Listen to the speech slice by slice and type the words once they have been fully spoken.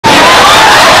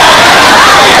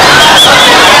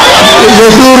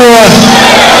Joturwa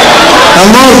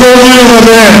amor kobiyo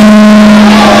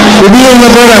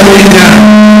maber ahinya.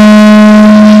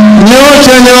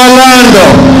 Nyocha ne walando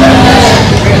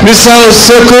ni saa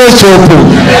seko chopo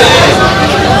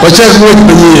wachak wuok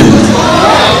manyien.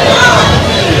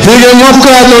 Higa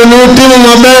mokalo nutimo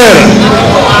maber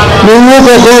nuwuok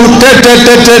oko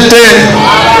te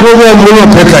nugo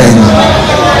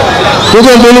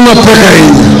mbulu mapek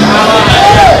ahinya.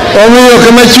 Omiyo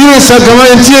kama chusa kama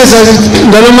nitie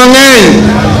ndalo mang'eny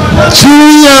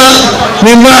chunya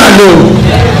ni malo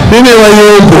nine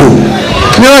wayombo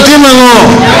ni watimo ang'o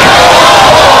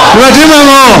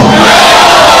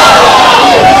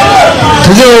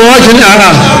to wacho ni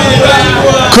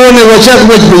kone wachak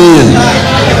wuoch manyien.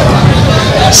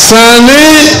 Sani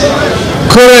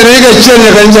kore riga chiel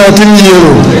nyaka nja watim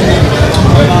yiero.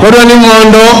 Wadwa ni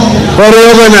mondo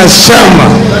reorganize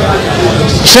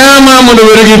chama mondo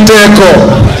were gi teko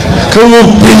kawuok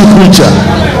piny kucha.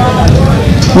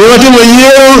 Ne watimo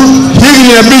yiero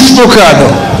higni 5 mokadho.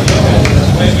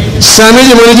 Sani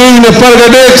joma nigi higni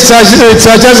 13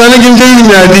 sacha sani gin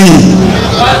higni adi?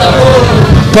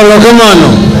 Palo kamano.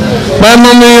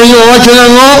 Momiyo wacho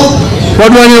nang'o?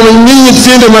 Wadwa ni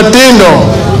nyithindo matindo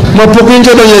mapok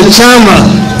winjo donjo e chama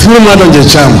thuolo mar donjo e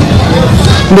chama.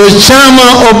 Ndo chama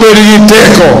obed gi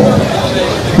teko.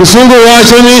 Msungu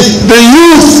wacho ni the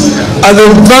youth are the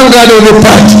vanguard of the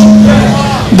party.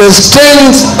 The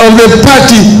strength of the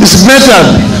party is measured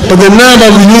by the number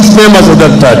of youth members of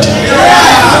that party.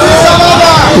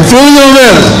 Mfungu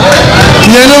well,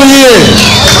 kijana uye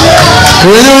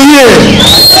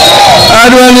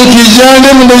adwa ni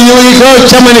kijana mndo yuikao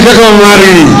chama ni kaka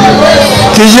wamari.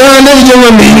 Kijana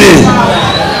vijama mine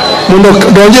mndo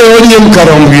donje ODM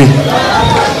karomgi.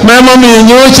 Mama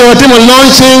minyocha watimo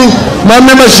launching my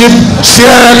membership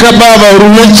siaka baba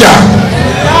urumecha.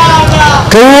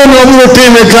 Kawuono wabiro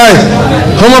time kai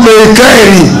Homa Bay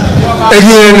kairi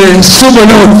egine super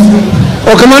north.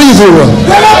 Okamani yithurwa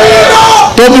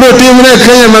tobiro timre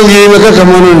Kenya mangima kaka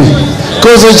manoni.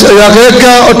 Koso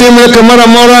yakeka otimre kamara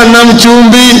mora nam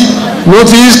chumbi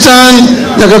north eastern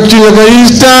nyaka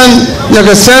eastern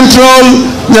nyaka central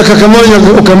nyaka kamoro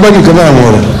nyaka ukambani kamara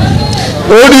mora.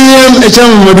 ODM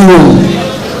echama maduong'.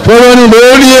 Following the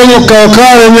ODM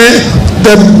Kawakareme,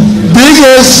 the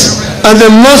biggest and the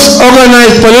most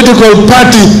organized political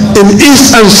party in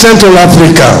East and Central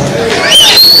Africa.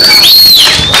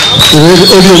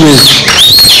 ODM is.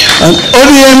 And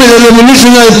ODM is a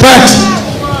revolutionary party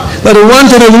that want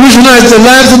to revolutionize the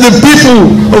lives of the people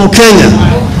of Kenya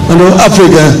and of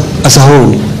Africa as a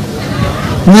whole.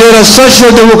 We are a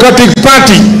social democratic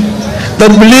party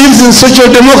that believes in social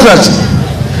democracy,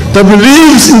 that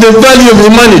believes in the value of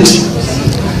humanity,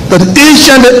 that each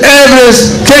and every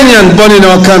Kenyan born in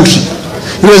our country,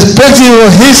 irrespective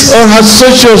of his or her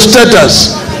social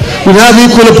status, will have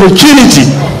equal opportunity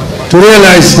to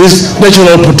realize his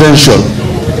natural potential.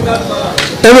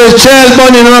 Every child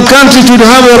born in our country should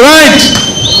have a right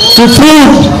to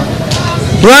food,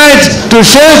 right to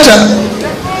shelter,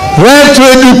 right to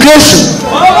education,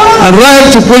 and right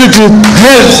to quality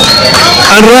health,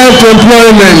 and right to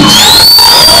employment.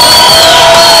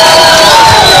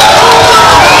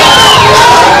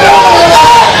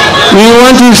 We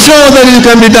want to show that it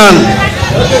can be done.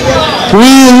 We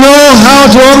know how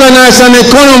to organize an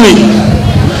economy.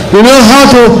 We know how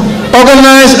to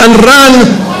organize and run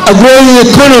a growing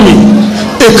economy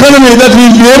that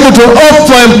will be able to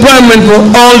offer employment for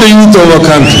all the youth of our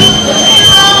country.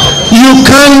 You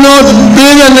cannot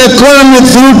build an economy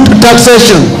through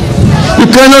taxation. You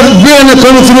cannot build an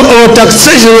economy through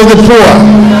over-taxation of the poor.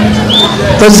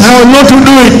 That's how not to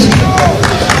do it.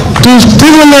 To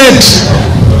stimulate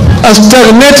a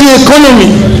stagnating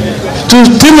economy, to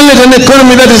stimulate an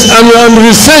economy that is under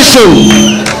recession,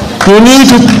 you need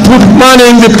to put money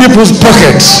in the people's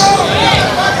pockets.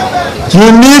 You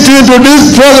need to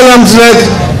introduce programs like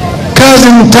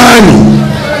Kazi Mutani,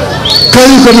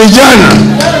 Kazi kwa vijana,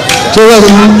 so that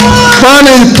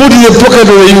money is put in the pocket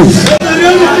of the youth.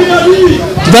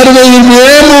 That way you will be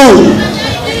able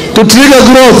to trigger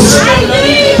growth.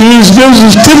 You will be able to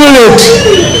stimulate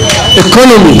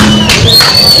economy,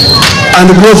 and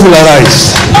growth will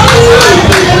arise.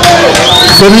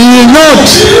 But you will not,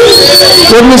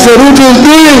 what Mr. RUTO is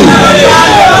doing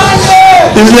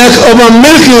is like over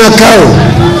milking a cow.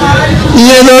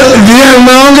 You know, the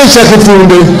maonge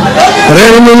chakitunde,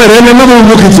 rene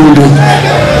mabubu kitunde.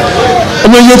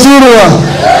 Omejeturwa,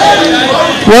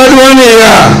 wadwani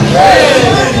ya,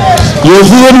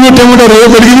 yofuwa mutamuda reo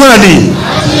bergimadi.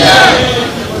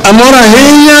 Amora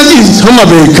hinya is Homa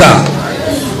Bay ka.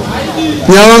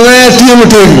 Nyawangaya tiyo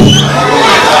mutegu.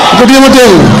 Tiyo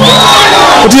mutegu.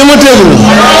 Otiyo motegno.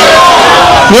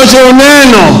 Nyocha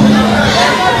uneno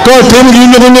ko tim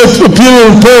gino kwenye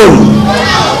opinion poll.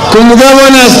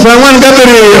 Kumgavana Spangwan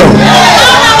Gabriel.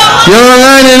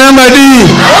 Yawangani namba D.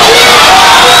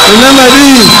 Namba D.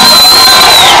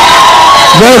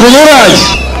 Barkuluraj.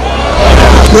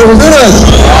 Barkuluraj.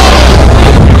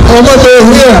 Oma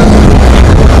Behia.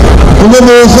 Oma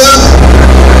Behia.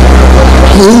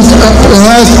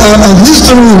 Has a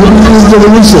history with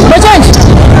revolution.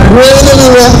 When we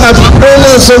were at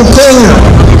Pillars of Kenya,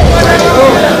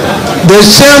 the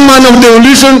chairman of the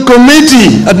Revolution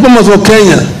Committee at Bomas of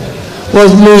Kenya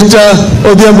was Mr.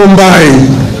 Mutembei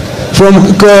from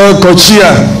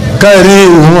Kochia,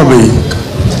 Kairi, Mutembei.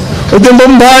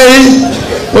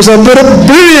 Mutembei was a very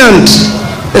brilliant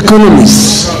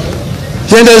economist.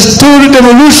 He understood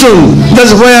devolution.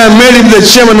 That's why I made him the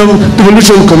chairman of the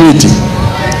Revolution Committee.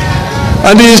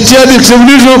 And he steered the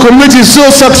Revolution Committee so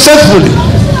successfully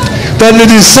that they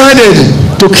decided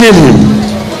to kill him.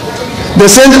 They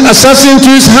sent assassins to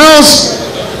his house,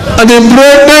 and in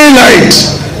broad daylight,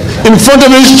 in front of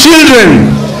his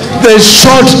children, they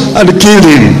shot and killed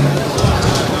him.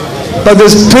 But the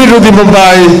spirit of the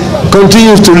Mumbai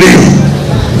continues to live.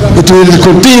 It will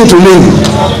continue to live.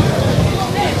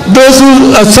 Those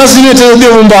who assassinated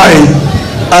the Mumbai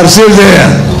are still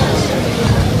there.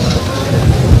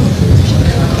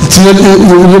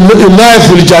 Life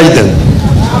will judge them.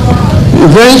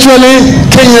 Eventually,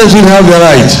 Kenyans will have the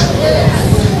right.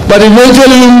 But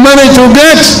eventually, we manage to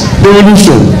get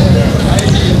devolution.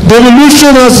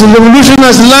 Devolution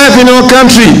has life in our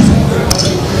country.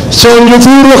 So,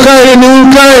 Uhuru Kai,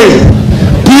 Nukai,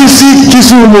 PC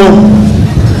Kisumo,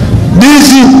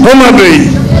 DC Homabay,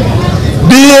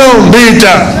 Dio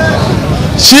Beta,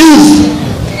 Chief,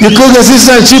 the Cook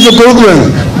Assistant Chief of Program,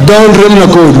 Don Remna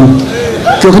Kodu.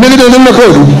 Kukniki Don Remna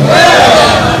Kodu.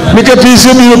 Mika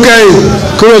PC Bukai,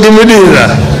 Kuro di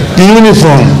Medina, the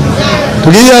uniform.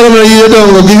 Tukiya kama hiyo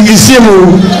dongo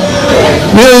kisimu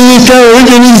mimi nikao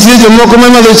hivi nisije moko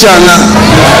mama chana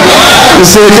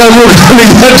serikali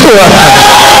nikatoa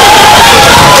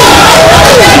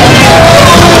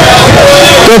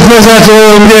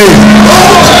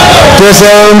pesa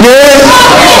ongee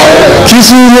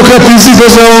kisumu kapisi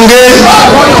pesa ongee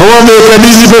hawa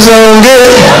kabisi pesa ongee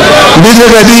ndizo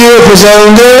kadio pesa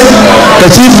ongee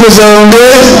kachifu pesa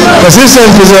ongee kasisa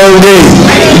pesa ongee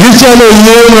gichalo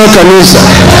yeye na kanisa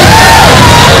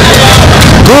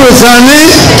kwa sani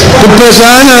pesa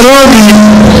ana robi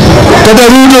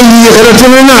kadarudo ni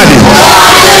karatana nadi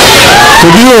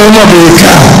tudio homa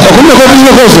beka hakuna kwa nini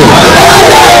koso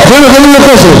kwa nini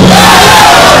koso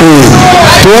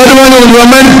tuwadu wana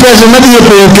wamani pesa madi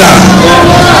yopeka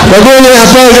wagone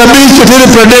hapa kabichi tele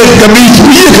pradesh kabichi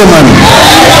hiyo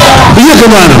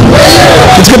kamano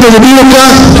katika pesa bila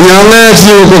nyanga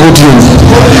sio kwa kutini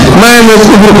mimi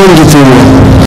kubwa kwa kutini